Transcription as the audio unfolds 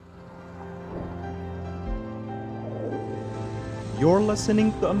You're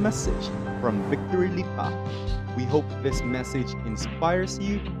listening to a message from Victory Lipa. We hope this message inspires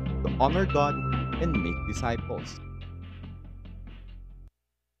you to honor God and make disciples.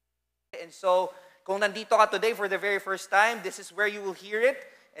 And so, kung nandito ka today for the very first time, this is where you will hear it.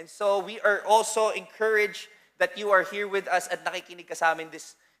 And so, we are also encouraged that you are here with us at nakikinig ka sa amin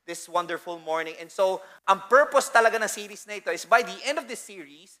this wonderful morning. And so, ang purpose talaga ng series na ito is by the end of this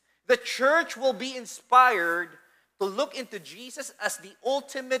series, the church will be inspired to look into Jesus as the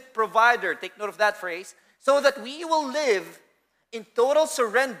ultimate provider. Take note of that phrase. So that we will live in total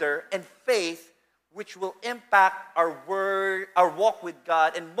surrender and faith, which will impact our walk with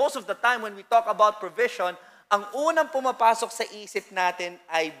God. And most of the time when we talk about provision, ang unang pumapasok sa isip natin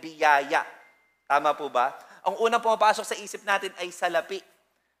ay biyaya. Tama po ba? Ang unang pumapasok sa isip natin ay salapi.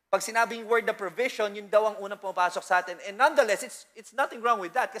 Pag sinabing word na provision, yun daw ang unang pumapasok sa atin. And nonetheless, it's nothing wrong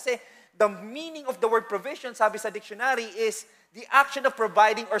with that. Kasi the meaning of the word provision, sabi sa dictionary, is the action of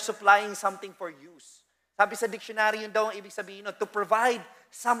providing or supplying something for use. Sabi sa dictionary, yun daw ang ibig sabihin nun, to provide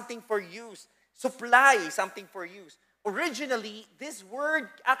something for use. Supply something for use. Originally, this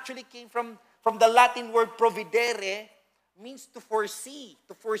word actually came from the Latin word providere, means to foresee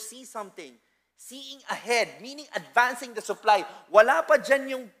something. Seeing ahead, meaning advancing the supply. Wala pa dyan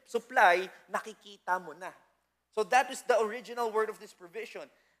yung supply, nakikita mo na. So that is the original word of this provision.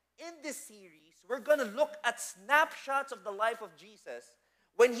 In this series, we're going to look at snapshots of the life of Jesus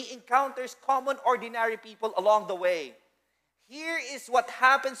when he encounters common, ordinary people along the way. Here is what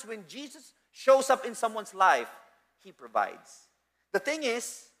happens when Jesus shows up in someone's life. He provides. The thing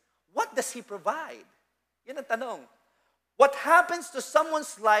is, what does he provide? Yan ang tanong. What happens to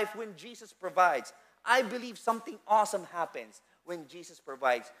someone's life when Jesus provides? I believe something awesome happens when Jesus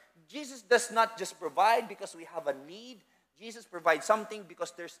provides. Jesus does not just provide because we have a need. Jesus provides something because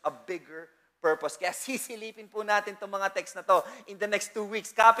there's a bigger purpose. Kaya sisilipin po natin itong mga text na to in the next 2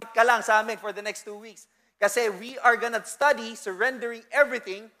 weeks. Kapit ka lang sa amin for the next 2 weeks. Kasi we are gonna study surrendering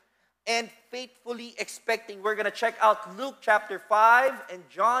everything and faithfully expecting. We're gonna check out Luke chapter 5 and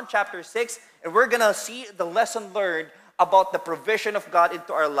John chapter 6, and we're gonna see the lesson learned about the provision of God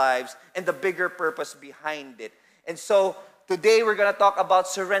into our lives and the bigger purpose behind it. And so, today we're gonna talk about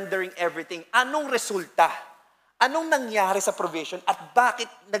surrendering everything. Anong resulta? Anong nangyari sa provision? At bakit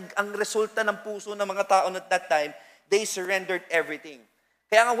ang resulta ng puso ng mga tao at that time, they surrendered everything.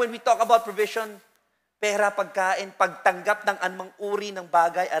 Kaya nga when we talk about provision, pera, pagkain, pagtanggap ng anumang uri ng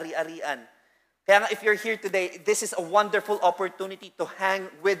bagay, ari-arian. Kaya nga if you're here today, this is a wonderful opportunity to hang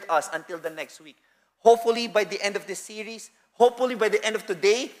with us until the next week. Hopefully, by the end of this series, hopefully by the end of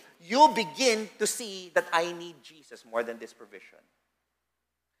today, you'll begin to see that I need Jesus more than this provision.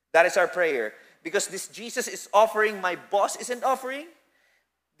 That is our prayer. Because this Jesus is offering, my boss isn't offering.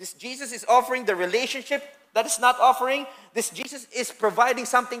 This Jesus is offering the relationship that is not offering. This Jesus is providing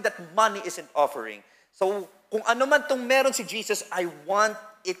something that money isn't offering. So, kung ano man tong meron si Jesus, I want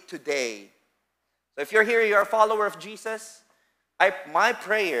it today. So if you're here, you're a follower of Jesus, my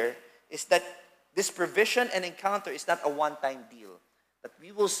prayer is that this provision and encounter is not a one-time deal. That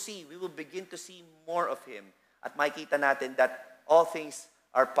we will begin to see more of Him. At makikita natin that all things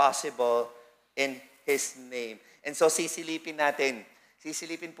are possible in His name. And so sisilipin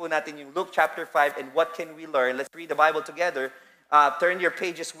po natin yung Luke chapter 5 and what can we learn. Let's read the Bible together. Turn your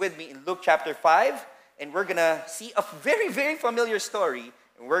pages with me in Luke chapter 5 and we're gonna see a very, very familiar story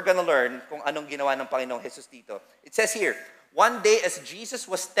and we're gonna learn kung anong ginawa ng Panginoong Jesus dito. It says here, one day as Jesus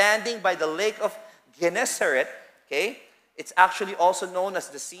was standing by the lake of Gennesaret, okay, it's actually also known as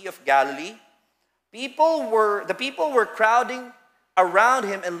the Sea of Galilee, the people were crowding around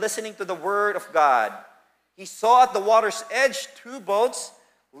him and listening to the word of God. He saw at the water's edge 2 boats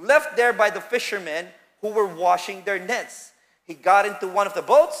left there by the fishermen who were washing their nets. He got into one of the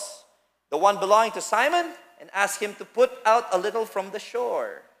boats, the one belonging to Simon, and asked him to put out a little from the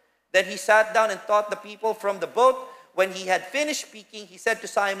shore. Then he sat down and taught the people from the boat. When he had finished speaking, he said to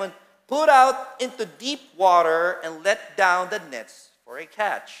Simon, "Put out into deep water and let down the nets for a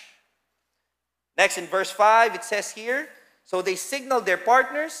catch." Next in verse 5, it says here, so they signaled their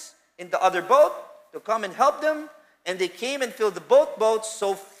partners in the other boat to come and help them, and they came and filled the boats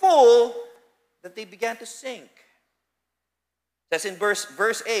so full that they began to sink. It says in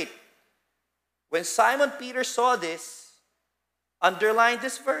verse 8, when Simon Peter saw this, underline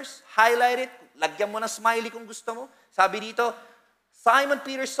this verse, highlight it, lagyan mo ng smiley kung gusto mo. Sabi dito, Simon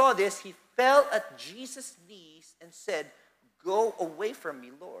Peter saw this, he fell at Jesus' knees and said, "Go away from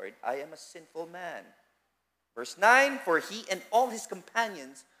me, Lord, I am a sinful man." Verse 9, for he and all his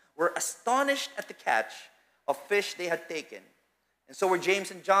companions were astonished at the catch of fish they had taken. And so were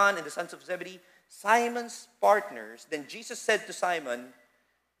James and John and the sons of Zebedee, Simon's partners, then Jesus said to Simon,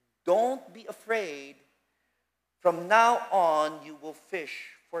 "Don't be afraid. From now on, you will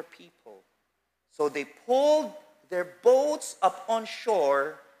fish for people." So they pulled their boats up on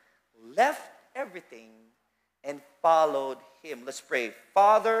shore, left everything, and followed him. Let's pray.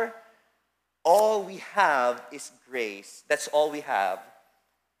 Father, all we have is grace. That's all we have.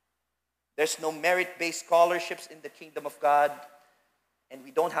 There's no merit-based scholarships in the kingdom of God, and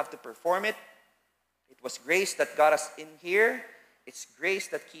we don't have to perform it. It was grace that got us in here. It's grace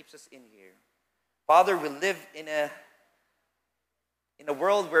that keeps us in here. Father, we live in a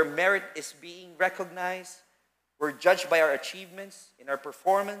world where merit is being recognized. We're judged by our achievements, in our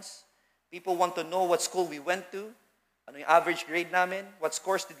performance. People want to know what school we went to, ano yung average grade namin, what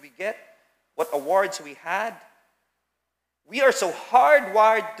scores did we get, what awards we had. We are so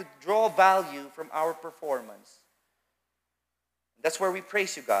hardwired to draw value from our performance. That's where we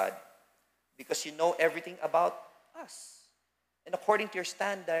praise you, God, because you know everything about us. And according to your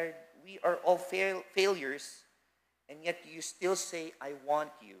standard, we are all failures, and yet you still say, "I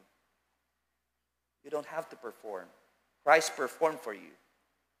want you." You don't have to perform. Christ performed for you.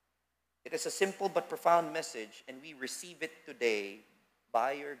 It is a simple but profound message, and we receive it today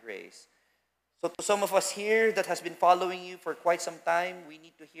by your grace. So to some of us here that has been following you for quite some time, we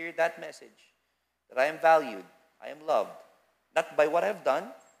need to hear that message, that I am valued, I am loved, not by what I've done,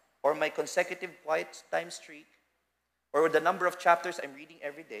 or my consecutive quiet time streak, or the number of chapters I'm reading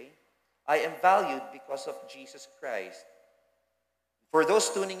every day. I am valued because of Jesus Christ. For those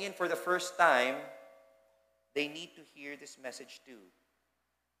tuning in for the first time, they need to hear this message too.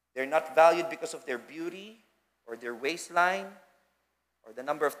 They're not valued because of their beauty or their waistline or the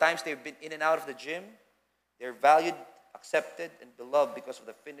number of times they've been in and out of the gym. They're valued, accepted, and beloved because of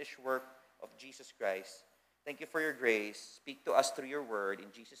the finished work of Jesus Christ. Thank you for your grace. Speak to us through your word.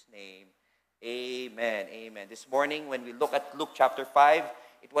 In Jesus' name, amen. Amen. This morning, when we look at Luke chapter 5,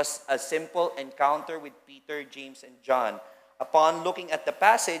 it was a simple encounter with Peter, James, and John. Upon looking at the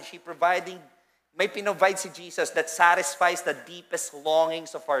passage, may provide si Jesus that satisfies the deepest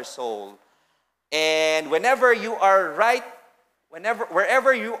longings of our soul. And wherever you are right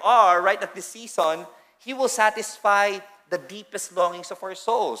at this season, He will satisfy the deepest longings of our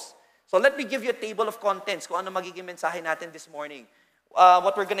souls. So let me give you a table of contents kung ano magiging mensahe natin this morning.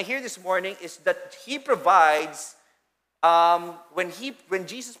 What we're going to hear this morning is that He provides, when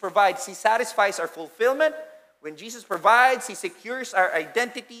Jesus provides, He satisfies our fulfillment. When Jesus provides, He secures our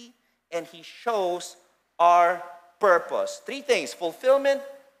identity, and He shows our purpose. Three things: fulfillment,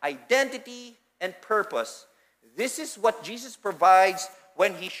 identity, and purpose. This is what Jesus provides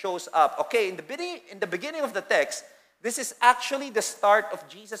when He shows up. Okay, in the beginning of the text, this is actually the start of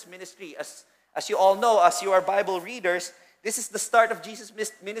Jesus' ministry. As you all know, as you are Bible readers, this is the start of Jesus'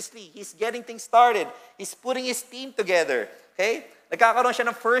 ministry. He's getting things started. He's putting His team together. Okay? Nagkakaroon siya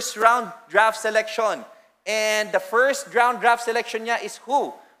ng first round draft selection. And the first round draft selection niya is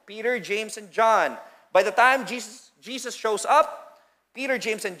who? Peter, James, and John. By the time Jesus shows up, Peter,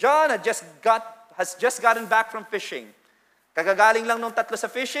 James, and John has just gotten back from fishing. Kagagaling lang nung tatlo sa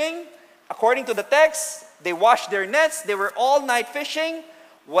fishing. According to the text, they washed their nets. They were all night fishing.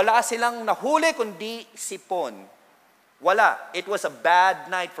 Wala silang nahuli kundi sipon. Wala. It was a bad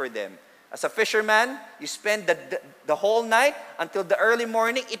night for them. As a fisherman, you spend the whole night until the early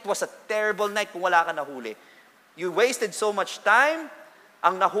morning. It was a terrible night kung wala ka nahuli. You wasted so much time.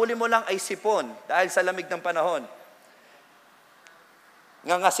 Ang nahuli mo lang ay sipon dahil sa lamig ng panahon.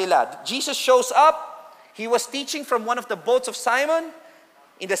 Nga sila. Jesus shows up. He was teaching from one of the boats of Simon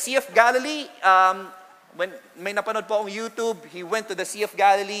in the Sea of Galilee. When may napanood po akong YouTube, he went to the Sea of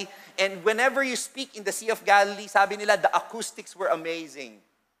Galilee. And whenever you speak in the Sea of Galilee, sabi nila, the acoustics were amazing.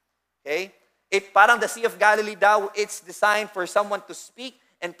 Okay? Parang the Sea of Galilee daw, it's designed for someone to speak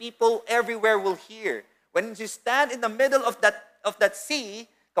and people everywhere will hear. When you stand in the middle of that sea,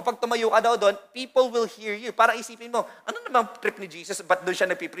 kapag tumayo ka daw doon, people will hear you. Parang isipin mo, ano namang trip ni Jesus? Ba't doon siya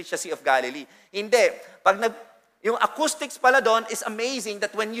nagpipreach sa Sea of Galilee? Hindi. Yung acoustics pala doon is amazing that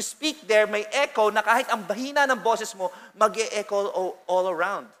when you speak there, may echo na kahit ang bahina ng boses mo, mag-e-echo all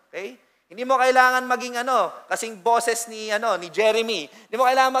around. Okay? Hindi mo kailangan maging kasing boses ni Jeremy. Hindi mo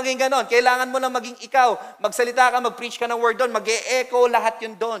kailangan maging ganon. Kailangan mo lang maging ikaw. Magsalita ka, mag-preach ka ng word doon, mag-e-echo lahat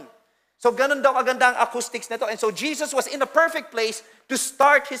yun doon. So ganun daw kaganda ang acoustics nito. And so Jesus was in a perfect place to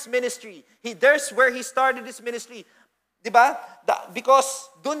start His ministry. There's where He started His ministry. Diba?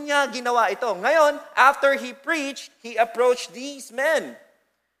 Because dun niya ginawa ito. Ngayon, after He preached, He approached these men.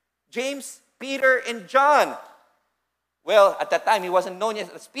 James, Peter, and John. Well, at that time, he wasn't known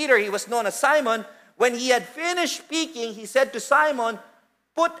as Peter. He was known as Simon. When he had finished speaking, he said to Simon,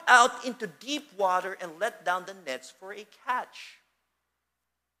 Put out into deep water and let down the nets for a catch.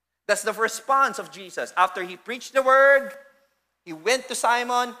 That's the response of Jesus. After he preached the word, he went to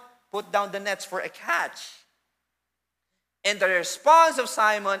Simon, put down the nets for a catch. And the response of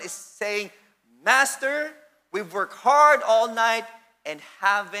Simon is saying, Master, we've worked hard all night and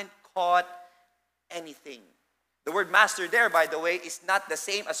haven't caught anything. The word master there, by the way, is not the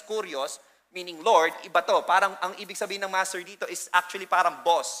same as kurios, meaning Lord. Iba to. Parang ang ibig sabihin ng master dito is actually parang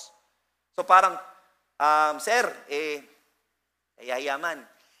boss. So parang, Sir, yayaman,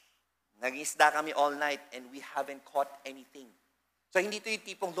 nag-isda kami all night and we haven't caught anything. So hindi ito yung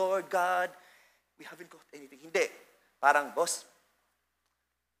tipong, Lord God, we haven't caught anything. Hindi. Parang, boss,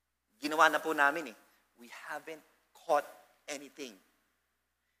 ginawa na po namin eh. We haven't caught anything.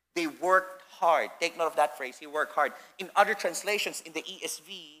 They worked hard. Take note of that phrase, he worked hard. In other translations, in the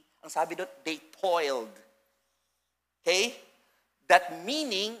ESV, ang sabi doon, they toiled. Okay? That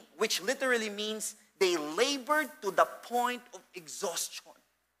meaning, which literally means they labored to the point of exhaustion.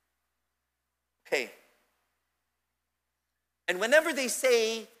 Okay. And whenever they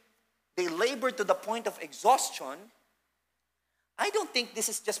say they labored to the point of exhaustion, I don't think this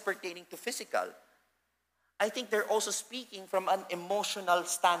is just pertaining to physical. I think they're also speaking from an emotional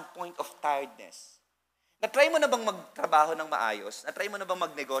standpoint of tiredness. Na-try mo na bang magtrabaho ng maayos? Na-try mo na bang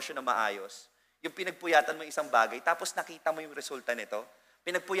magnegosyo ng maayos? Yung pinagpuyatan mo isang bagay, tapos nakita mo yung resulta nito?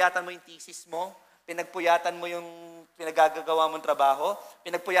 Pinagpuyatan mo yung thesis mo? Pinagpuyatan mo yung pinagagagawa mong trabaho?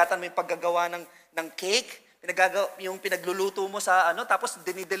 Pinagpuyatan mo yung paggagawa ng cake? Yung pinagluluto mo sa tapos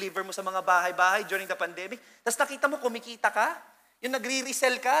dinideliver mo sa mga bahay-bahay during the pandemic? Tapos nakita mo, kumikita ka? Yung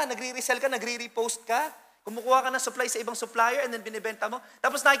nagre-resell ka, nagre-repost ka? Kumukuha ka ng supply sa ibang supplier and then binibenta mo.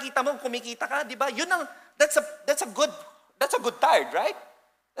 Tapos nakikita mo, kumikita ka, di ba? That's a good tired, right?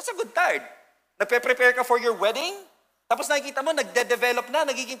 That's a good tired. Nagpe-prepare ka for your wedding, tapos nakikita mo, nagde-develop na,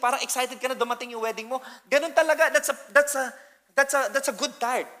 nagiging parang excited ka na dumating yung wedding mo. Ganun talaga, that's a good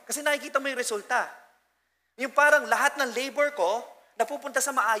tired. Kasi nakikita mo yung resulta. Yung parang lahat ng labor ko, napupunta sa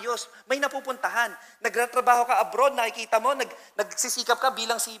maayos, may napupuntahan. Nagtatrabaho ka abroad, nakikita mo, nagsisikap ka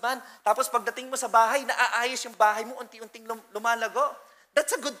bilang seaman, tapos pagdating mo sa bahay, naaayos yung bahay mo, unti-unting lumalago.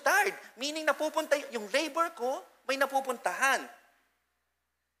 That's a good tired. Meaning napupunta yung labor ko, may napupuntahan.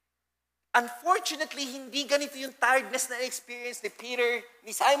 Unfortunately, hindi ganito yung tiredness na experience ni Peter,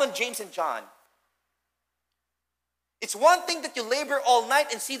 ni Simon, James, and John. It's one thing that you labor all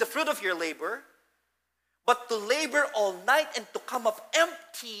night and see the fruit of your labor, but to labor all night and to come up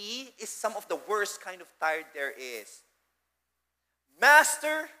empty is some of the worst kind of tired there is.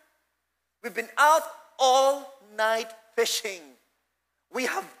 Master, we've been out all night fishing. We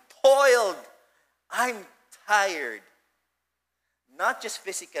have toiled. I'm tired. Not just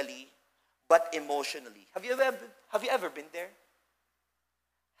physically, but emotionally. Have you ever been there?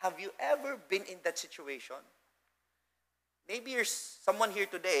 Have you ever been in that situation? Maybe you're someone here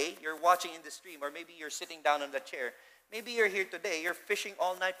today, you're watching in the stream, or maybe you're sitting down on the chair. Maybe you're here today, you're fishing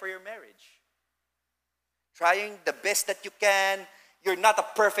all night for your marriage. Trying the best that you can. You're not a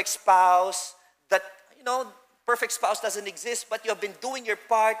perfect spouse. Perfect spouse doesn't exist, but you have been doing your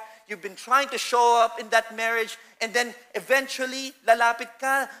part. You've been trying to show up in that marriage, and then eventually, lalapit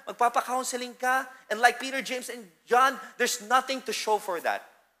ka, magpapa-counseling ka, and like Peter, James, and John, there's nothing to show for that.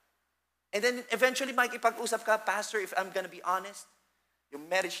 And then eventually, makikipag-usap ka, Pastor, if I'm gonna be honest, yung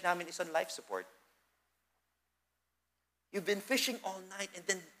marriage namin is on life support. You've been fishing all night and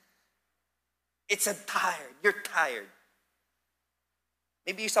then it's tired. You're tired.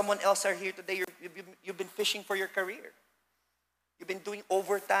 Maybe someone else are here today, you've been fishing for your career. You've been doing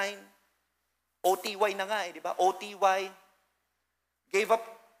overtime. OTY na nga di ba? OTY. Gave up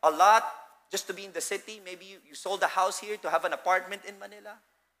a lot just to be in the city. Maybe you sold a house here to have an apartment in Manila.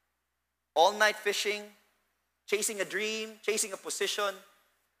 All night fishing, chasing a dream, chasing a position,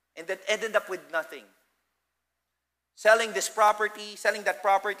 and then ended up with nothing. Selling this property, selling that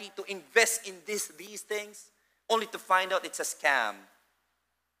property to invest in these things, only to find out it's a scam.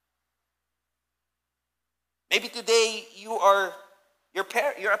 Maybe today you're a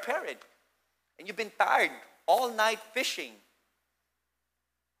parent, and you've been tired all night fishing.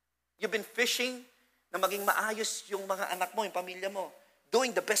 You've been fishing na maging maayos yung mga anak mo, yung pamilya mo.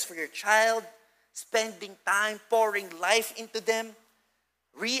 Doing the best for your child, spending time, pouring life into them,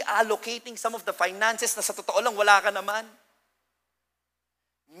 reallocating some of the finances na sa totoo lang wala ka naman.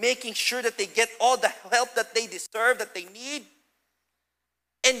 Making sure that they get all the help that they deserve, that they need.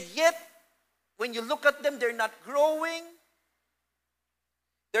 And yet, when you look at them, they're not growing,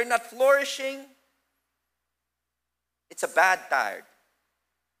 they're not flourishing. It's a bad tired.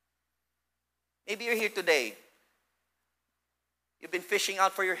 Maybe you're here today. You've been fishing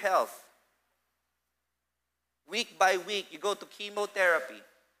out for your health. Week by week, you go to chemotherapy,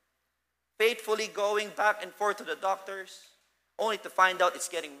 faithfully going back and forth to the doctors, only to find out it's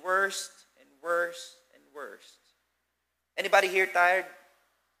getting worse and worse and worse. Anybody here tired?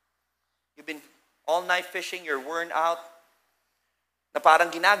 You've been all night fishing, you're worn out, na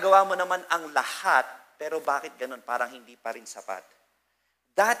parang ginagawa mo naman ang lahat, pero bakit ganun? Parang hindi pa rin sapat.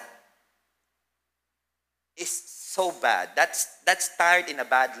 That is so bad. That's tired in a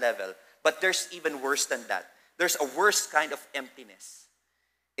bad level. But there's even worse than that. There's a worse kind of emptiness.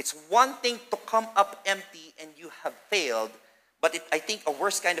 It's one thing to come up empty and you have failed, but I think a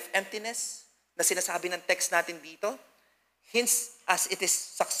worse kind of emptiness na sinasabi ng text natin dito, hints as it is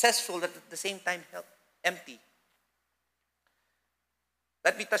successful but at the same time empty.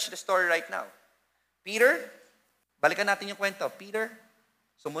 Let me touch the story right now. Peter, balikan natin yung kwento. Peter,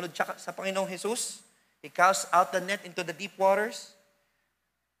 sumunod siya sa Panginoong Jesus. He casts out the net into the deep waters.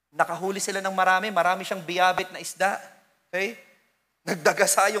 Nakahuli sila ng marami. Marami siyang biyabit na isda. Okay?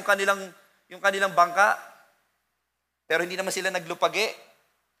 Nagdagasa yung kanilang bangka. Pero hindi naman sila naglupagi.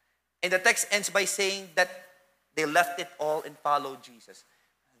 And the text ends by saying that they left it all and followed Jesus.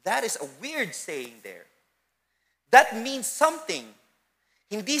 That is a weird saying there. That means something.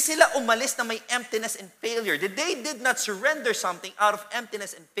 Hindi sila umalis na may emptiness and failure. They did not surrender something out of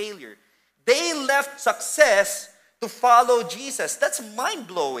emptiness and failure. They left success to follow Jesus. That's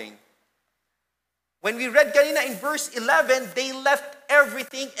mind-blowing. When we read kanina in verse 11, they left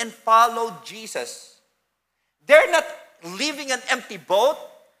everything and followed Jesus. They're not leaving an empty boat.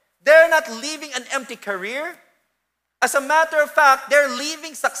 They're not leaving an empty career. As a matter of fact, they're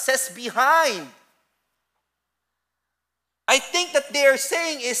leaving success behind. I think that they're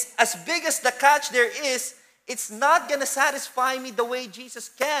saying is, as big as the catch there is, it's not going to satisfy me the way Jesus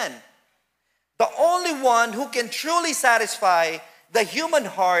can. The only one who can truly satisfy the human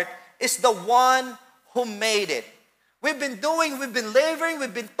heart is the one who made it. We've been laboring,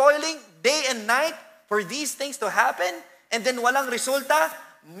 we've been toiling day and night for these things to happen, and then walang resulta,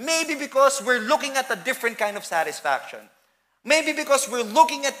 maybe because we're looking at a different kind of satisfaction. Maybe because we're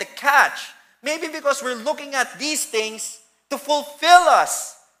looking at the catch. Maybe because we're looking at these things to fulfill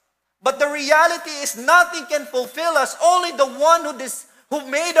us. But the reality is nothing can fulfill us. Only the one who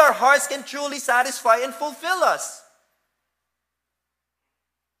made our hearts can truly satisfy and fulfill us.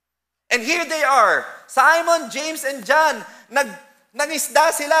 And here they are, Simon, James, and John,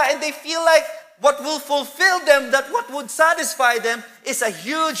 nangisda sila, and they feel like what will fulfill them, that what would satisfy them is a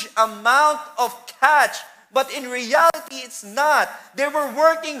huge amount of catch. But in reality, it's not. They were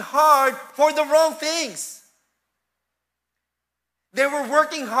working hard for the wrong things. They were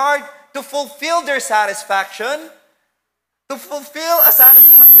working hard to fulfill their satisfaction, to fulfill a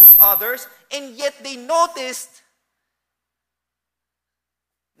satisfaction of others, and yet they noticed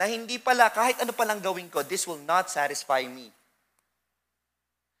na hindi pala, kahit ano palang gawin ko, this will not satisfy me.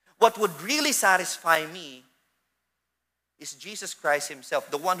 What would really satisfy me is Jesus Christ Himself,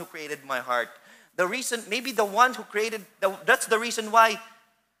 the one who created my heart. The reason, maybe the one who created, that's the reason why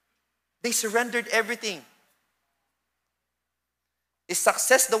they surrendered everything. Is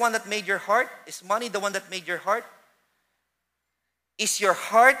success the one that made your heart? Is money the one that made your heart? Is your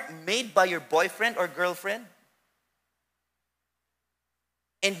heart made by your boyfriend or girlfriend?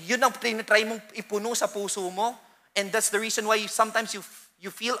 And yun ang tinatry mong ipuno sa puso mo. And that's the reason why sometimes you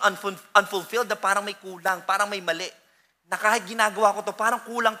feel unfulfilled, na parang may kulang, parang may mali. Na kahit ginagawa ko to, parang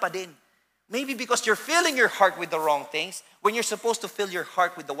kulang pa din. Maybe because you're filling your heart with the wrong things when you're supposed to fill your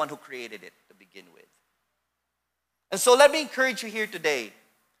heart with the one who created it to begin with. And so let me encourage you here today.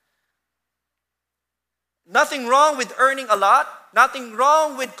 Nothing wrong with earning a lot. Nothing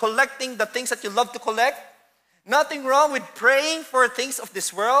wrong with collecting the things that you love to collect. Nothing wrong with praying for things of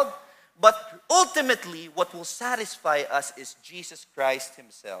this world. But ultimately, what will satisfy us is Jesus Christ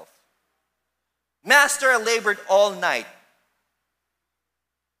Himself. Master, I labored all night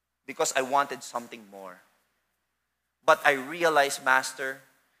because I wanted something more. But I realized, Master,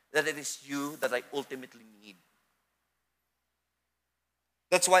 that it is you that I ultimately need.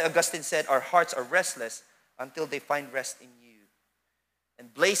 That's why Augustine said, our hearts are restless until they find rest in you.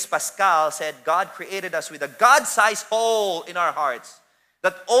 And Blaise Pascal said, God created us with a God-sized hole in our hearts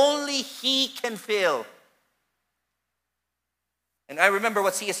that only He can fill. And I remember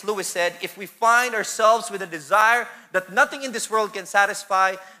what C.S. Lewis said, if we find ourselves with a desire that nothing in this world can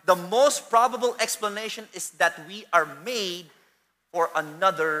satisfy, the most probable explanation is that we are made for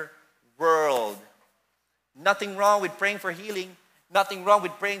another world. Nothing wrong with praying for healing. Nothing wrong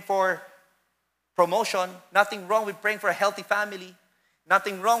with praying for promotion. Nothing wrong with praying for a healthy family.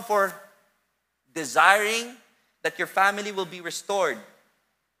 Nothing wrong for desiring that your family will be restored.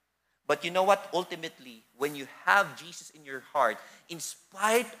 But you know what? Ultimately, when you have Jesus in your heart, in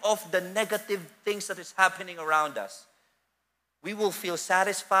spite of the negative things that is happening around us, we will feel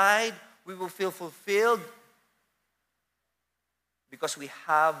satisfied, we will feel fulfilled, because we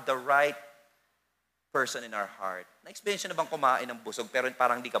have the right person in our heart. Na-experience na bang kumain ng busog pero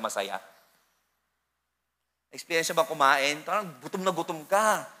parang hindi ka masaya? Na-experience na bang kumain? Parang gutom na gutom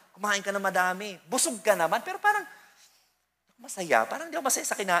ka. Kumain ka na madami. Busog ka naman pero parang masaya. Parang hindi ako masaya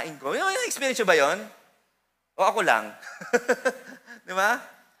sa kinain ko. Yung experience ba yon? O ako lang? Di ba?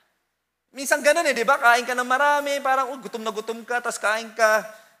 Minsan ganun di ba? Kain ka ng marami, parang gutom na gutom ka, tapos kain ka.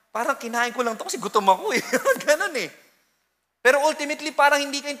 Parang kinain ko lang to kasi gutom ako eh. Ganun eh. Pero ultimately, parang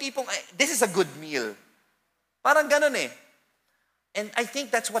hindi ka yung tipong, this is a good meal. Parang ganun eh. And I think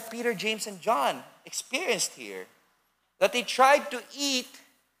that's what Peter, James, and John experienced here. That they tried to eat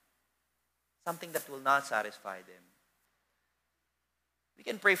something that will not satisfy them. We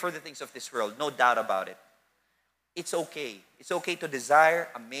can pray for the things of this world, no doubt about it. It's okay. It's okay to desire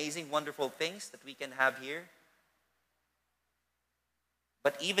amazing, wonderful things that we can have here.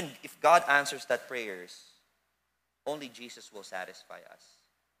 But even if God answers that prayers, only Jesus will satisfy us.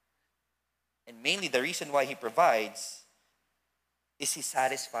 And mainly the reason why He provides is He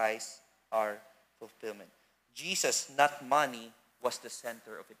satisfies our fulfillment. Jesus, not money, was the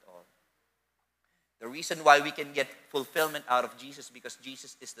center of it all. The reason why we can get fulfillment out of Jesus because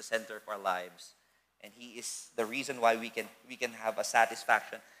Jesus is the center of our lives. And He is the reason why we can have a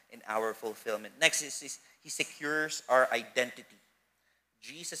satisfaction in our fulfillment. Next is He secures our identity.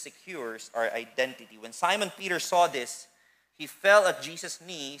 Jesus secures our identity. When Simon Peter saw this, he fell at Jesus'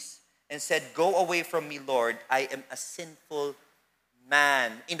 knees and said, "Go away from me, Lord. I am a sinful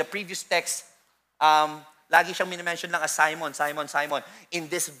man." In the previous text, lagi siyang minimension lang as Simon, Simon, Simon. In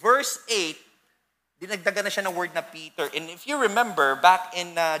this verse 8, dinagdagan na siya ng word na Peter. And if you remember, back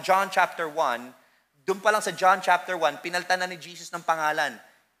in John chapter 1, dun pa lang sa John chapter 1, pinaltan na ni Jesus ng pangalan.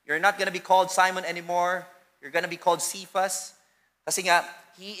 You're not gonna be called Simon anymore. You're gonna be called Cephas. Kasi nga,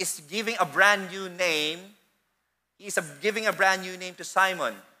 He is giving a brand new name. He is giving a brand new name to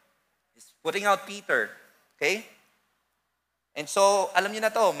Simon. He's putting out Peter. Okay? And so, alam niyo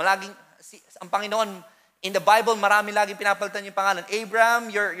na to, ang Panginoon, in the Bible, marami laging pinapalitan yung pangalan. Abraham,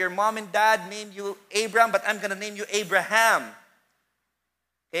 your mom and dad named you Abraham, but I'm gonna name you Abraham.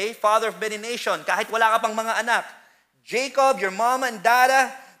 Okay? Father of many nations, kahit wala ka pang mga anak. Jacob, your mama and dada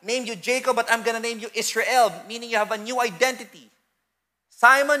named you Jacob, but I'm gonna name you Israel, meaning you have a new identity.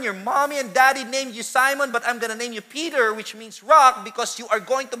 Simon, your mommy and daddy named you Simon, but I'm gonna name you Peter, which means rock, because you are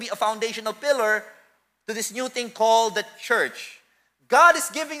going to be a foundational pillar to this new thing called the church. God is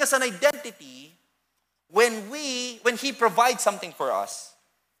giving us an identity when He provides something for us.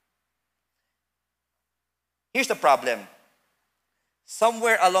 Here's the problem.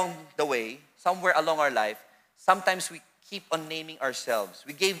 Somewhere along the way, somewhere along our life, sometimes we keep on naming ourselves.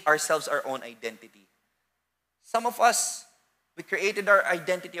 We gave ourselves our own identity. Some of us, we created our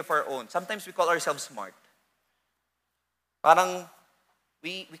identity of our own. Sometimes we call ourselves smart. Parang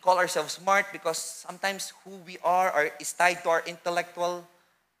we call ourselves smart because sometimes who we are is tied to our intellectual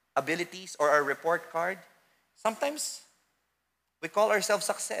abilities or our report card. Sometimes we call ourselves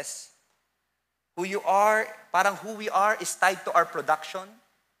success. Who you are, parang who we are is tied to our production.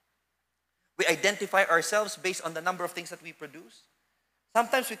 We identify ourselves based on the number of things that we produce.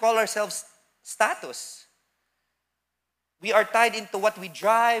 Sometimes we call ourselves status. We are tied into what we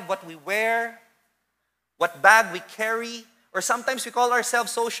drive, what we wear, what bag we carry, or sometimes we call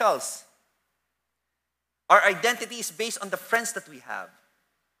ourselves socials. Our identity is based on the friends that we have.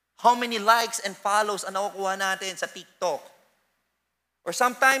 How many likes and follows ang nakukuha natin sa TikTok? Or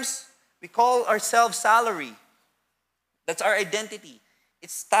sometimes, we call ourselves salary. That's our identity.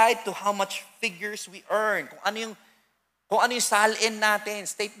 It's tied to how much figures we earn. Kung ano yung salin natin,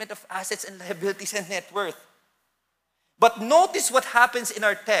 statement of assets and liabilities and net worth. But notice what happens in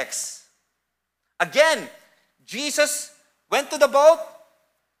our text. Again, Jesus went to the boat,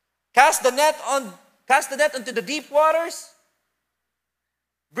 cast the net into the deep waters,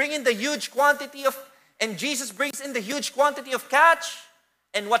 and Jesus brings in the huge quantity of catch.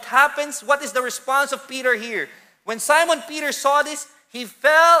 And what happens? What is the response of Peter here? When Simon Peter saw this, he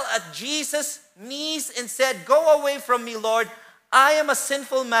fell at Jesus' knees and said, "Go away from me, Lord. I am a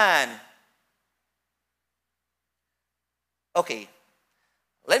sinful man." Okay,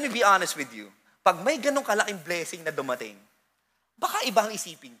 let me be honest with you. Pag may ganong kalaking blessing na dumating, baka ibang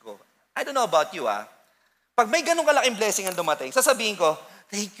isipin ko. I don't know about you, Pag may ganong kalaking blessing na dumating, sasabihin ko,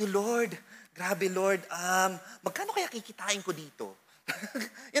 "Thank you, Lord. Grabe, Lord. Magkano kaya kikitain ko dito?"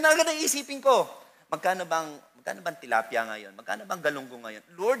 Yun ang ganang isipin ko. Magkano bang magkano bang tilapia ngayon? Magkano bang galunggo ngayon?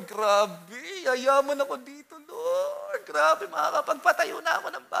 Lord, grabe, yayaman ako dito, Lord. Grabe, makakapagpatayo na ako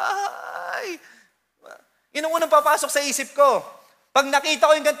ng bahay. Yun ang unang papasok sa isip ko. Pag nakita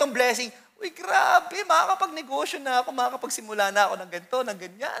ko yung gantong blessing, uy, grabe, makakapagnegosyo na ako, makakapagsimula na ako ng ganito, ng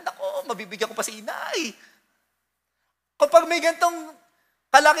ganyan. Ako, mabibigyan ko pa si inay. Kapag may gantong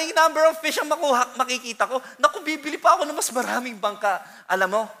kalaking number of fish ang makikita ko, naku, bibili pa ako ng mas maraming bangka.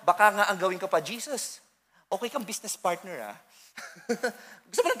 Alam mo, baka nga ang gawin ko pa, Jesus, okay kang business partner, ha?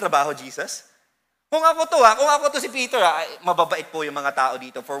 Gusto mo ng trabaho, Jesus? Kung ako to si Peter, mababait po yung mga tao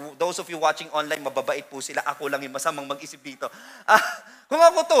dito. For those of you watching online, mababait po sila. Ako lang yung masamang mag-isip dito. Kung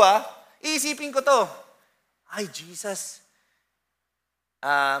ako to, iisipin ko to. Ay, Jesus.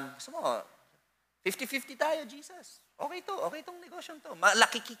 Gusto mo, 50-50 tayo, Jesus. Okay tong negosyong to.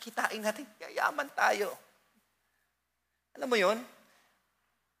 Malaki kikitain natin. Yayaman tayo. Alam mo yun?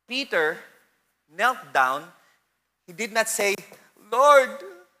 Peter knelt down. He did not say, Lord,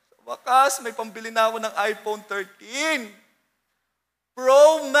 wakas, may pambili na ako ng iPhone 13.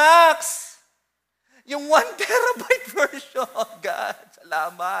 Pro Max. Yung 1 terabyte version. God,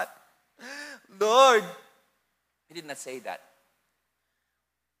 salamat. Lord, he did not say that.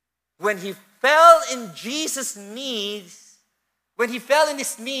 When he fell in Jesus' knees, when he fell in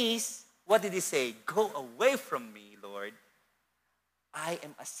his knees, what did he say? Go away from me, Lord. I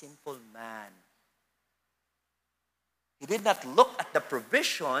am a sinful man. He did not look at the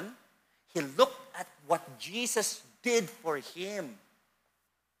provision. He looked at what Jesus did for him.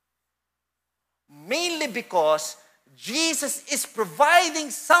 Mainly because Jesus is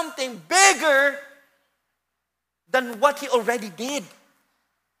providing something bigger than what he already did.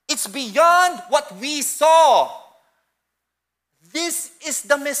 It's beyond what we saw. This is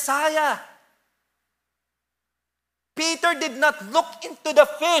the Messiah. Peter did not look into the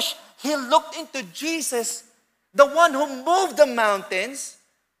fish. He looked into Jesus, the one who moved the mountains,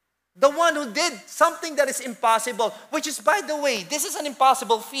 the one who did something that is impossible, which is, by the way, this is an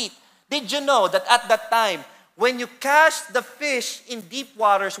impossible feat. Did you know that at that time, when you cast the fish in deep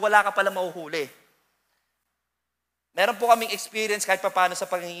waters, wala ka pala mahuhuli? Meron po kaming experience kahit paano sa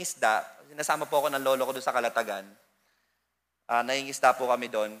pangingisda. Sinasama po ako ng lolo ko doon sa Kalatagan. Nangingisda po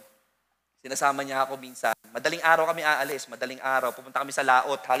kami doon. Sinasama niya ako minsan. Madaling araw kami aalis. Madaling araw. Pupunta kami sa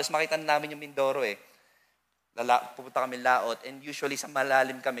laot. Halos makita na namin yung Mindoro eh. Pupunta kami laot. And usually sa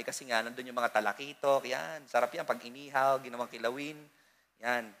malalim kami kasi nga nandun yung mga talakitok. Yan. Sarap yan. Pag inihaw, ginawang kilawin.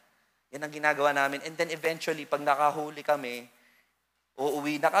 Yan. Yan ang ginagawa namin. And then eventually, pag nakahuli kami,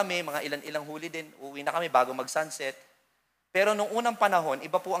 uuwi na kami, mga ilan-ilang huli din, uuwi na kami bago mag-sunset. Pero nung unang panahon,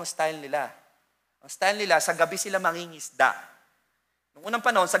 iba po ang style nila. Ang style nila, sa gabi sila mangingisda. Nung unang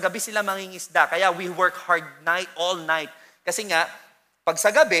panahon, sa gabi sila mangingisda. Kaya we work hard all night. Kasi nga, pag sa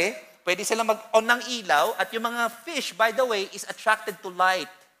gabi, pwede sila mag-on ng ilaw at yung mga fish, by the way, is attracted to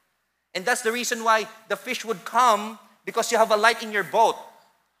light. And that's the reason why the fish would come because you have a light in your boat.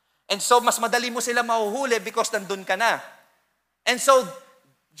 And so, mas madali mo sila mahuhuli because nandun ka na. And so,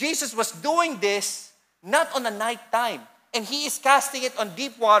 Jesus was doing this not on a night time. And He is casting it on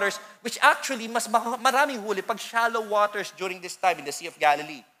deep waters, which actually mas maraming huli pag shallow waters during this time in the Sea of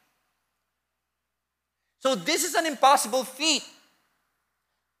Galilee. So this is an impossible feat.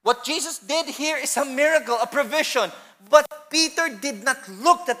 What Jesus did here is a miracle, a provision. But Peter did not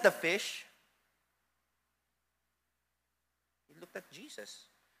look at the fish. He looked at Jesus.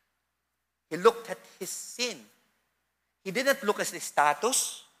 He looked at his sin. He didn't look at his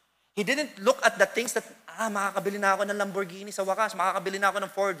status. He didn't look at the things that, makakabili na ako ng Lamborghini sa wakas. Makakabili na ako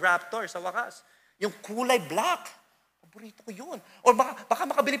ng Ford Raptor sa wakas. Yung kulay black. Paborito ko yun. Or baka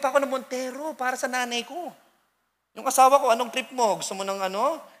makabili pa ako ng Montero para sa nanay ko. Yung asawa ko, anong trip mo? Gusto mo ng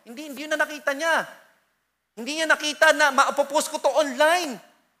ano? Hindi yun na nakita niya. Hindi niya nakita na ma-post ko to online.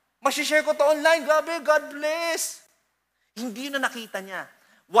 Ma-share ko to online. Grabe, God bless. Hindi yun na nakita niya.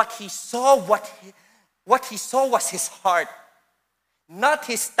 What he saw was his heart. Not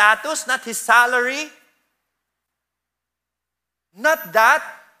his status, not his salary. Not that.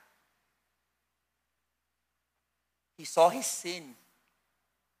 He saw his sin.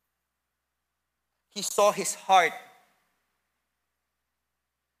 He saw his heart.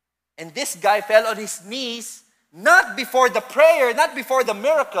 And this guy fell on his knees, not before the prayer, not before the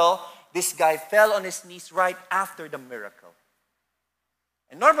miracle. This guy fell on his knees right after the miracle.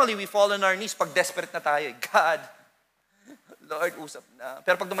 And normally, we fall on our knees pag desperate na tayo. God, Lord, usap na.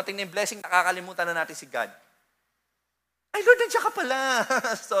 Pero pag dumating na yung blessing, nakakalimutan na natin si God. Ay, Lord, nandiyan ka pala.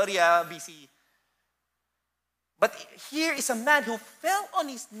 Sorry, busy. But here is a man who fell on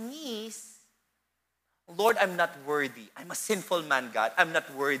his knees. Lord, I'm not worthy. I'm a sinful man, God. I'm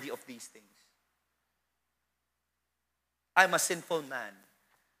not worthy of these things. I'm a sinful man.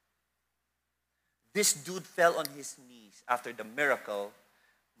 This dude fell on his knees after the miracle,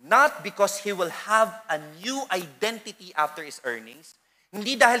 not because he will have a new identity after his earnings,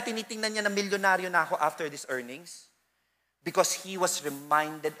 hindi dahil tinitingnan niya na milyonaryo na ako after these earnings, because he was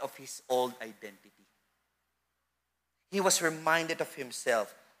reminded of his old identity. He was reminded of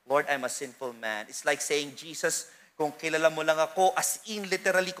himself. Lord, I'm a sinful man. It's like saying, Jesus, kung kilala mo lang ako, as in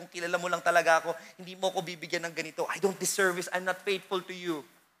literally, kung kilala mo lang talaga ako, hindi mo ako bibigyan ng ganito. I don't deserve this. I'm not faithful to you.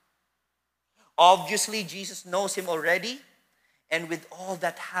 Obviously, Jesus knows him already. And with all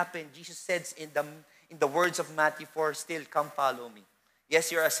that happened, Jesus says in the words of Matthew 4, still, come follow me.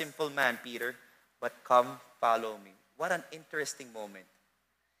 Yes, you're a sinful man, Peter, but come follow me. What an interesting moment.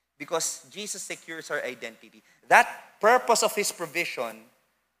 Because Jesus secures our identity. That purpose of his provision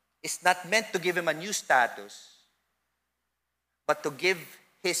is not meant to give him a new status, but to give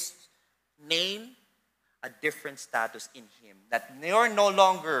his name a different status in him. That you're no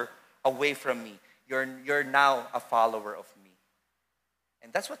longer away from me. You're now a follower of me.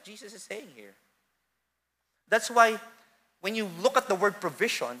 And that's what Jesus is saying here. That's why when you look at the word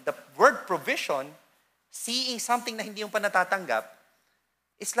provision, seeing something na hindi mo pa natatanggap,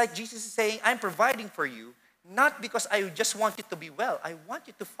 it's like Jesus is saying, I'm providing for you, not because I just want you to be well. I want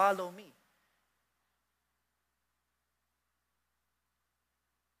you to follow me.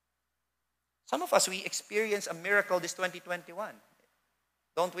 Some of us, we experience a miracle this 2021.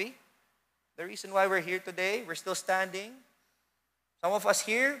 Don't we? The reason why we're here today, we're still standing. Some of us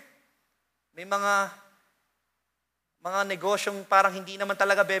here, may mga negosyong parang hindi naman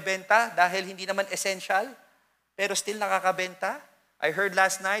talaga bebenta dahil hindi naman essential, pero still nakakabenta. I heard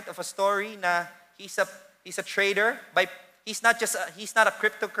last night of a story na he's a trader. He's not a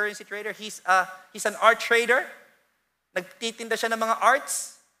cryptocurrency trader. He's an art trader. Nagtitinda siya ng mga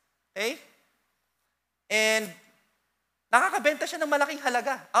arts. Okay? And nakakabenta siya ng malaking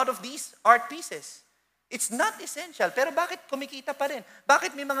halaga out of these art pieces. It's not essential. Pero bakit kumikita pa rin?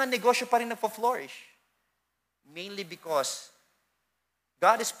 Bakit may mga negosyo pa rin nagpo-flourish? Mainly because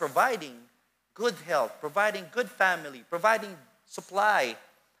God is providing good health, providing good family, providing supply.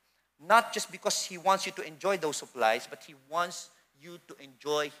 Not just because He wants you to enjoy those supplies, but He wants you to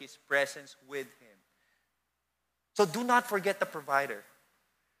enjoy His presence with Him. So do not forget the provider.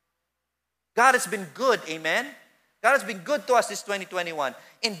 God has been good, amen? God has been good to us this 2021.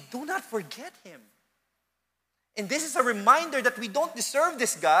 And do not forget Him. And this is a reminder that we don't deserve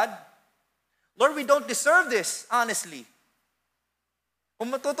this, God. Lord, we don't deserve this, honestly.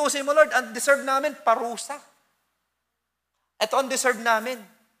 Kung matutusin mo, Lord, ang deserve namin, parusa. Ito ang deserve namin,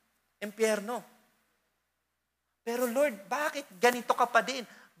 impyerno. Pero Lord, bakit ganito ka pa din?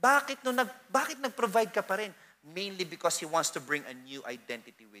 Bakit nag-provide ka pa rin? Mainly because He wants to bring a new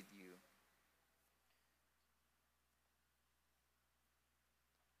identity with you.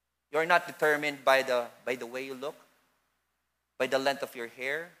 You're not determined by the way you look, by the length of your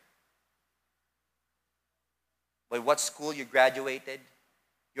hair, by what school you graduated.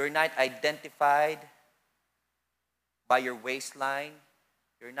 You're not identified by your waistline.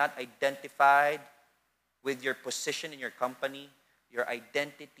 You're not identified with your position in your company. Your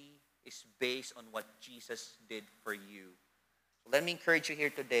identity is based on what Jesus did for you. So let me encourage you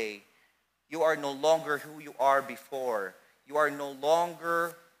here today. You are no longer who you are before. You are no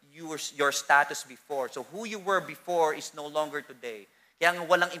longer your status before. So who you were before is no longer today. Kaya nga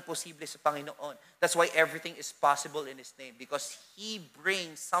walang imposible sa Panginoon. That's why everything is possible in His name. Because He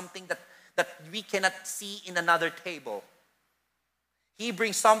brings something that we cannot see in another table. He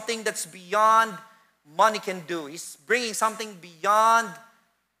brings something that's beyond money can do. He's bringing something beyond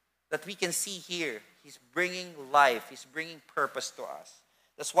that we can see here. He's bringing life. He's bringing purpose to us.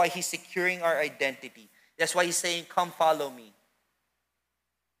 That's why He's securing our identity. That's why He's saying, come follow me.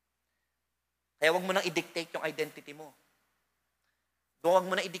 Kaya wag mo nang i-dictate yung identity mo. Wag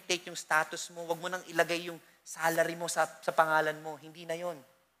mo nang i-dictate yung status mo. Wag mo nang ilagay yung salary mo sa pangalan mo. Hindi na yon.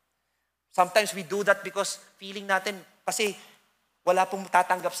 Sometimes we do that because feeling natin, kasi wala pong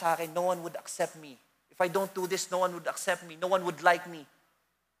tatanggap sa akin. No one would accept me. If I don't do this, no one would accept me. No one would like me.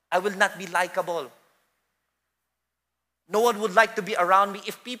 I will not be likable. No one would like to be around me.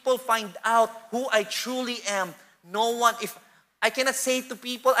 If people find out who I truly am, I cannot say to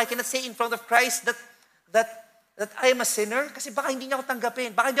people, I cannot say in front of Christ that I am a sinner kasi baka hindi niya ako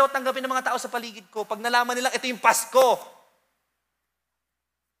tanggapin. Baka hindi ako tanggapin ng mga tao sa paligid ko. Pag nalaman nila, ito yung Pasko.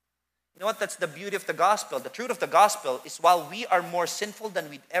 You know what? That's the beauty of the gospel. The truth of the gospel is while we are more sinful than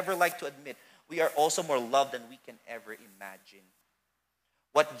we'd ever like to admit, we are also more loved than we can ever imagine.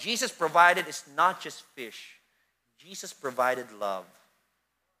 What Jesus provided is not just fish. Jesus provided love.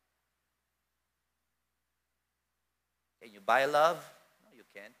 Can you buy love? No, you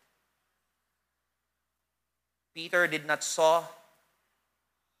can't. Peter did not saw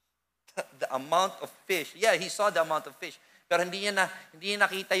the amount of fish. Yeah, he saw the amount of fish. Pero hindi niya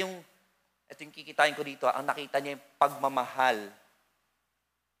nakita yung, ito yung kikitain ko dito, ang nakita niya yung pagmamahal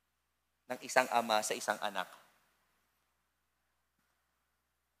ng isang ama sa isang anak.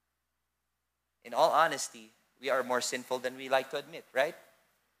 In all honesty, we are more sinful than we like to admit, right?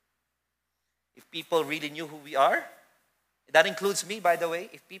 If people really knew who we are, that includes me, by the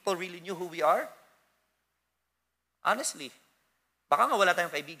way, if people really knew who we are, honestly, baka nga wala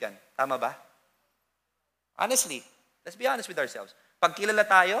tayong kaibigan. Tama ba? Honestly, let's be honest with ourselves. Pag kilala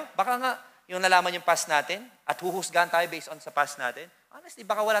tayo, baka nga yung nalaman yung past natin at huhusgahan tayo based on sa past natin, honestly,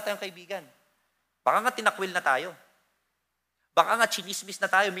 baka wala tayong kaibigan. Baka nga tinakwil na tayo. Baka nga chinismis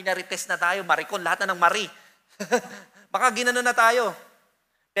na tayo, minarites na tayo, marikon, lahat na ng mari. Baka ginano na tayo.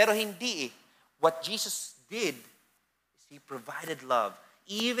 Pero hindi eh. What Jesus did is He provided love.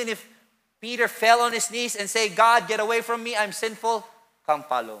 Even if Peter fell on his knees and say, God, get away from me, I'm sinful, come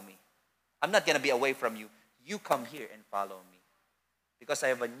follow me. I'm not going to be away from you. You come here and follow me. Because I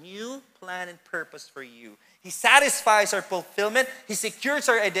have a new plan and purpose for you. He satisfies our fulfillment, He secures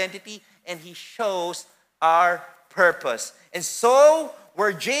our identity, and He shows our purpose. And so,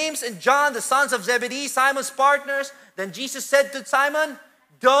 were James and John, the sons of Zebedee, Simon's partners, then Jesus said to Simon,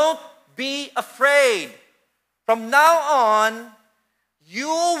 don't be afraid. From now on, you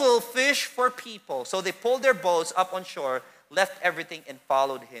will fish for people. So they pulled their boats up on shore, left everything, and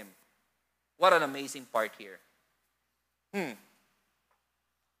followed Him. What an amazing part here.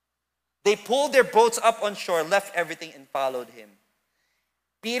 They pulled their boats up on shore, left everything, and followed Him.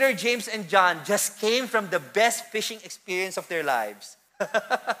 Peter, James, and John just came from the best fishing experience of their lives.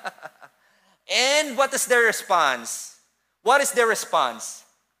 And what is their response? What is their response?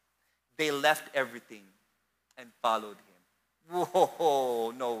 They left everything and followed Him.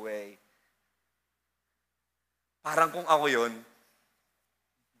 Whoa, no way. Parang kung ako yun,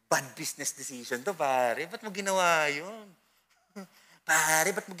 bad business decision to, pare. Ba't mo ginawa yun? Pare,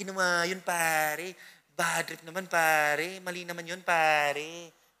 ba't mo ginawa yun, pare? Bad trip naman, pare. Mali naman yun,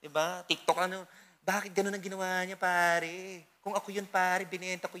 pare. Diba? TikTok ano. Bakit ganun ang ginawa niya, pare? Kung ako yun, pare,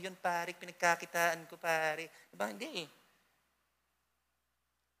 binenta ko yun, pare. Pinagkakitaan ko, pare. Diba? Hindi eh.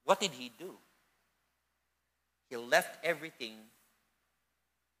 What did he do? He left everything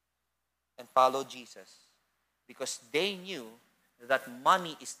and followed Jesus because they knew that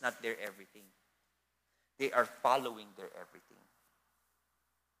money is not their everything. They are following their everything.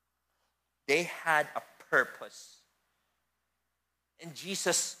 They had a purpose. And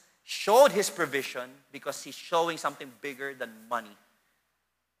Jesus showed His provision because He's showing something bigger than money.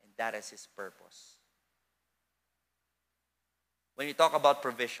 And that is His purpose. When we talk about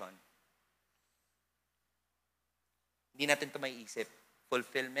provision, hindi natin ito maiisip.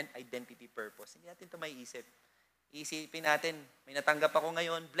 Fulfillment, identity, purpose. Hindi natin ito maiisip. Isipin natin, may natanggap ako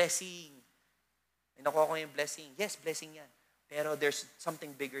ngayon, blessing. May nakuha ko yung blessing. Yes, blessing yan. Pero there's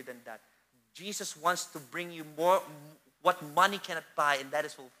something bigger than that. Jesus wants to bring you more, what money cannot buy, and that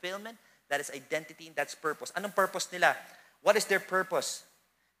is fulfillment, that is identity, and that's purpose. Anong purpose nila? What is their purpose?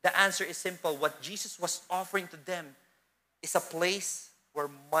 The answer is simple. What Jesus was offering to them is a place where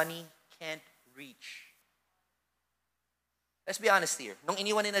money can't reach. Let's be honest here. Nung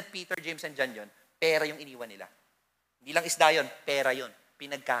iniwan nila Peter, James, and John yun, pera yung iniwan nila. Hindi lang isda yun, pera yun.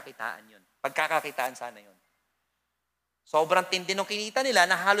 Pinagkakitaan yun. Pagkakakitaan sana yun. Sobrang tindi nung kinita nila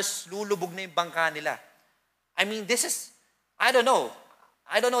na halos lulubog na yung bangka nila. I mean, this is, I don't know.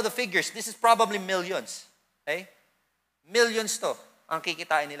 I don't know the figures. This is probably millions. Okay? Millions to ang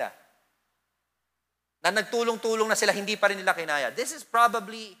kikitain nila. Na nagtulong-tulong na sila, hindi pa rin nila kinaya. This is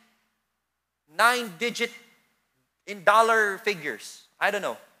probably 9-digit in dollar figures. I don't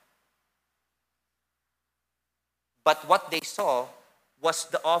know. But what they saw was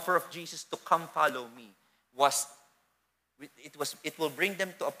the offer of Jesus to come follow me. It will bring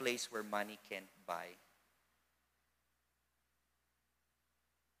them to a place where money can't buy.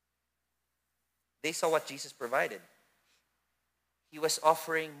 They saw what Jesus provided. He was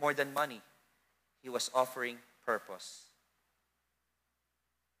offering more than money. He was offering purpose.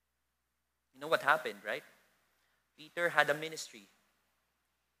 You know what happened, right? Peter had a ministry.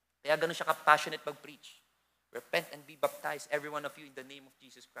 Kaya ganun siya ka-passionate mag-preach. Repent and be baptized, every one of you, in the name of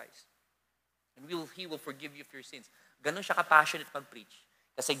Jesus Christ. And He will forgive you of your sins. Ganun siya ka-passionate mag-preach.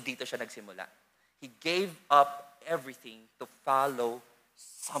 Kasi dito siya nagsimula. He gave up everything to follow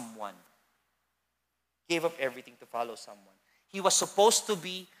someone. Gave up everything to follow someone. He was supposed to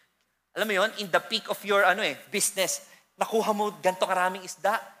be, alam mo yon, in the peak of your business. Nakuha mo ganito karaming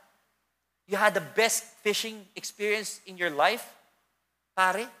isda. You had the best fishing experience in your life,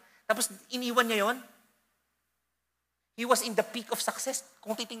 pare. Tapos iniwan niya yon. He was in the peak of success.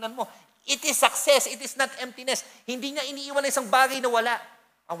 Kung titingnan mo, it is success. It is not emptiness. Hindi niya iniiwan na isang bagay na wala.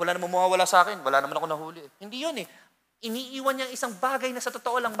 Wala namang mawawala sa akin. Wala naman ako nahuli. Hindi yun eh. Iniiwan niya isang bagay na sa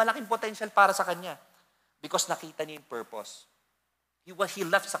totoo lang malaking potential para sa kanya. Because nakita niya yung purpose. He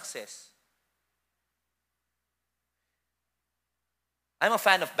left success. I'm a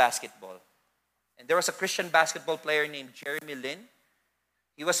fan of basketball. And there was a Christian basketball player named Jeremy Lin.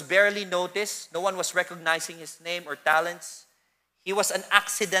 He was barely noticed. No one was recognizing his name or talents. He was an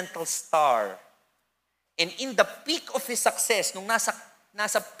accidental star. And in the peak of his success, nung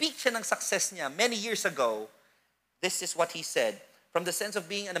nasa peak siya ng success niya many years ago, this is what he said. From the sense of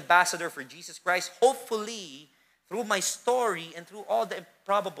being an ambassador for Jesus Christ, hopefully, through my story and through all the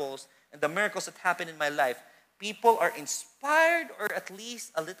improbables and the miracles that happen in my life, people are inspired or at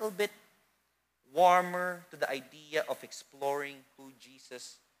least a little bit warmer to the idea of exploring who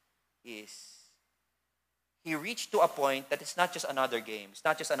Jesus is. He reached to a point that it's not just another game. It's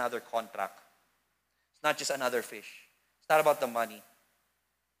not just another contract. It's not just another fish. It's not about the money.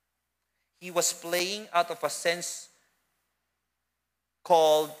 He was playing out of a sense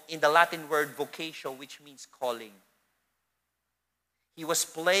called, in the Latin word, vocation, which means calling. He was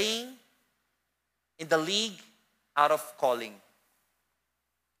playing in the league out of calling.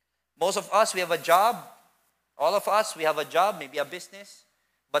 Most of us, we have a job. All of us, we have a job, maybe a business.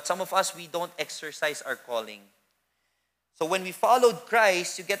 But some of us, we don't exercise our calling. So when we followed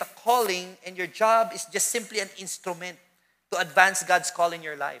Christ, you get a calling, and your job is just simply an instrument to advance God's call in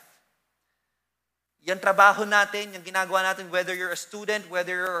your life. Yung trabaho natin, yung ginagawa natin, whether you're a student,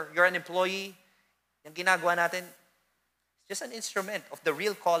 whether you're an employee, yung ginagawa natin, it's just an instrument of the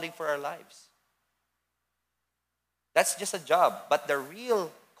real calling for our lives. That's just a job. But the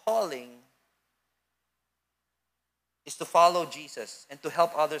real calling is to follow Jesus and to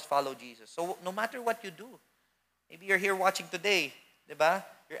help others follow Jesus. So no matter what you do, maybe you're here watching today, diba?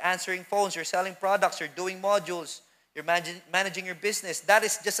 You're answering phones, you're selling products, you're doing modules, you're managing your business. That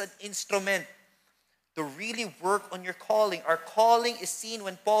is just an instrument to really work on your calling. Our calling is seen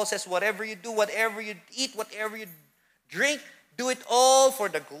when Paul says, whatever you do, whatever you eat, whatever you drink, do it all for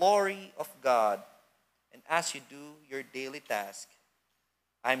the glory of God. And as you do your daily task,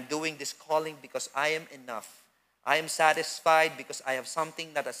 I'm doing this calling because I am enough. I am satisfied because I have something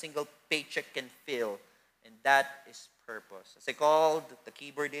that a single paycheck can fill. And that is purpose. As I called the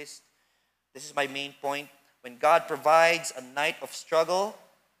keyboardist, this is my main point. When God provides a night of struggle,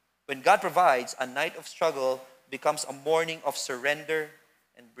 becomes a morning of surrender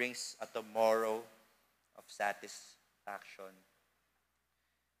and brings a tomorrow of satisfaction.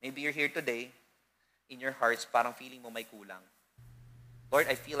 Maybe you're here today, in your hearts, parang feeling mo may kulang. Lord,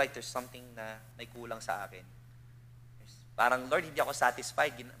 I feel like there's something na may kulang sa akin. Parang, Lord, hindi ako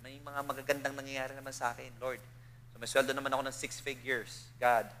satisfied. May mga magagandang nangyayari naman sa akin, Lord. So may sweldo naman ako ng 6 figures,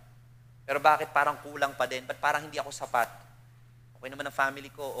 God. Pero bakit parang kulang pa din? Ba't parang hindi ako sapat? Okay naman ang family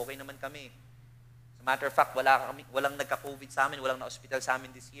ko, okay naman kami. As a matter of fact, walang nagka-COVID sa amin, walang na-hospital sa amin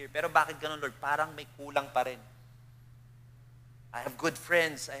this year. Pero bakit ganun, Lord? Parang may kulang pa rin. I have good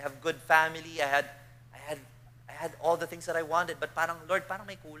friends, I have good family, I had all the things that I wanted, but parang, Lord, parang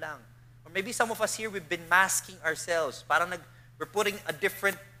may kulang. Or maybe some of us here, we've been masking ourselves. Parang we're putting a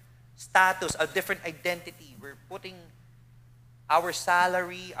different status, a different identity. We're putting our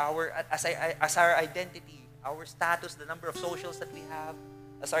salary, as our identity, our status, the number of socials that we have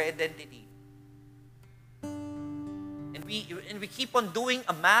as our identity. And we keep on doing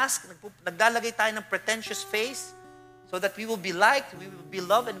a mask. Naglalagay tayo ng pretentious face so that we will be liked, we will be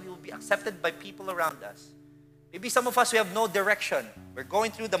loved, and we will be accepted by people around us. Maybe some of us, we have no direction. We're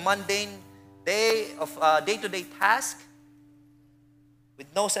going through the mundane day-to-day task with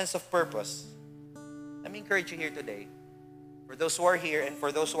no sense of purpose. Let me encourage you here today. For those who are here and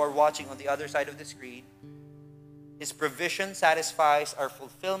for those who are watching on the other side of the screen, His provision satisfies our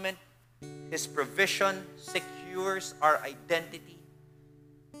fulfillment. His provision secures our identity.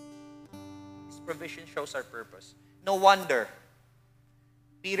 His provision shows our purpose. No wonder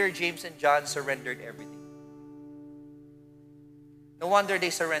Peter, James, and John surrendered everything. No wonder they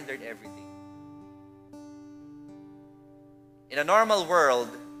surrendered everything. In a normal world,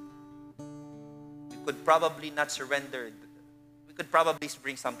 we could probably not surrender. We could probably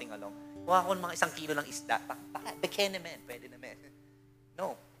bring something along. Kuha ko ng mga 1 kilo ng isda. Beke naman, pwede naman.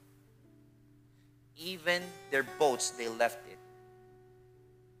 No. Even their boats, they left it.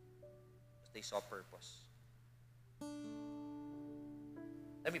 Because they saw purpose.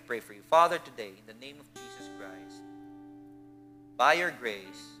 Let me pray for you. Father, today, in the name of Jesus Christ, by your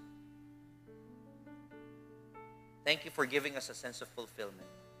grace, Thank you for giving us a sense of fulfillment.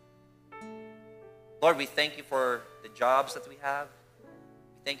 Lord, we thank you for the jobs that we have.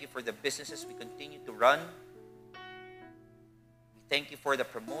 We thank you for the businesses we continue to run. We thank you for the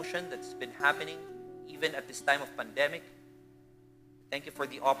promotion that's been happening even at this time of pandemic. Thank you for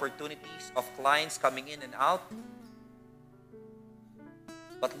the opportunities of clients coming in and out.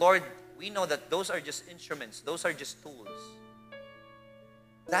 But Lord, we know that those are just instruments. Those are just tools.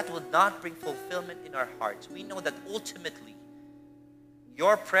 That would not bring fulfillment in our hearts. We know that ultimately,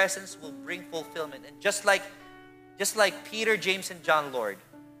 your presence will bring fulfillment. And just like Peter, James, and John, Lord,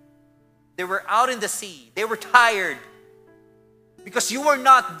 they were out in the sea. They were tired because you were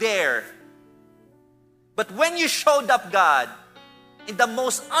not there. But when you showed up, God, in the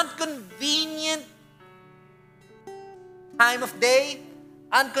most inconvenient time of day,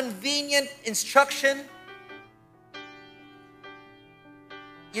 inconvenient instruction,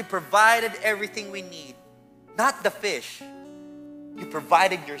 you provided everything we need. Not the fish. You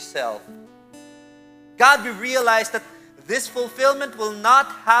provided yourself. God, we realize that this fulfillment will not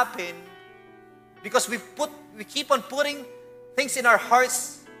happen because we keep on putting things in our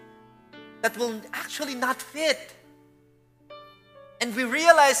hearts that will actually not fit. And we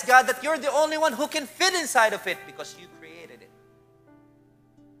realize, God, that you're the only one who can fit inside of it because you created it.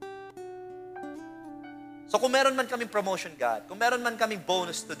 So kung meron man kaming promotion, God, kung meron man kaming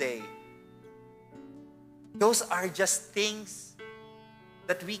bonus today, those are just things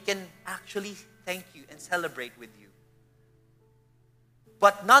that we can actually thank you and celebrate with you.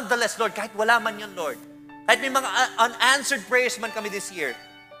 But nonetheless, Lord, kahit wala man yun, Lord, kahit may mga unanswered prayers man kami this year,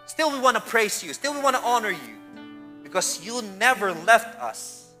 still we want to praise you, still we want to honor you, because you never left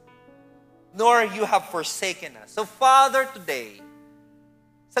us, nor you have forsaken us. So Father, today,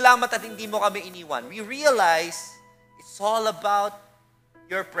 salamat at hindi mo kami iniwan. We realize it's all about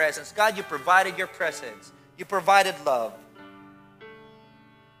your presence. God, you provided your presence. You provided love.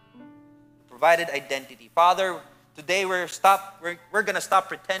 You provided identity. Father, today we're going to stop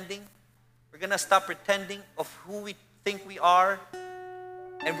pretending. We're going to stop pretending of who we think we are.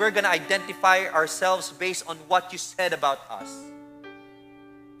 And we're going to identify ourselves based on what you said about us.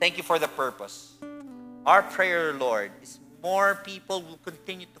 Thank you for the purpose. Our prayer, Lord, is more people will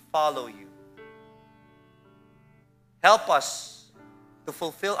continue to follow you. Help us to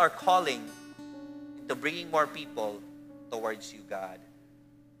fulfill our calling into bringing more people towards you, God.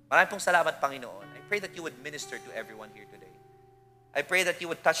 Maraming pong salamat, Panginoon. I pray that you would minister to everyone here today. I pray that you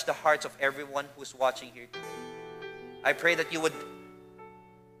would touch the hearts of everyone who's watching here today. I pray that you would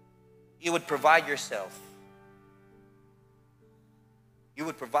provide yourself. You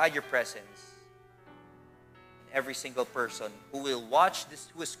would provide your presence in every single person who will watch this,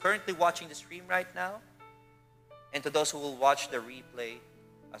 who is currently watching the stream right now, and to those who will watch the replay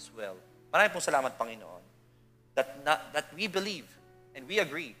as well. Maraming pong salamat, Panginoon, that we believe and we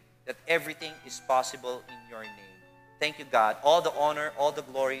agree that everything is possible in your name. Thank you, God. All the honor, all the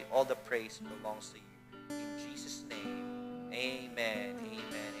glory, all the praise belongs to you. In Jesus' name.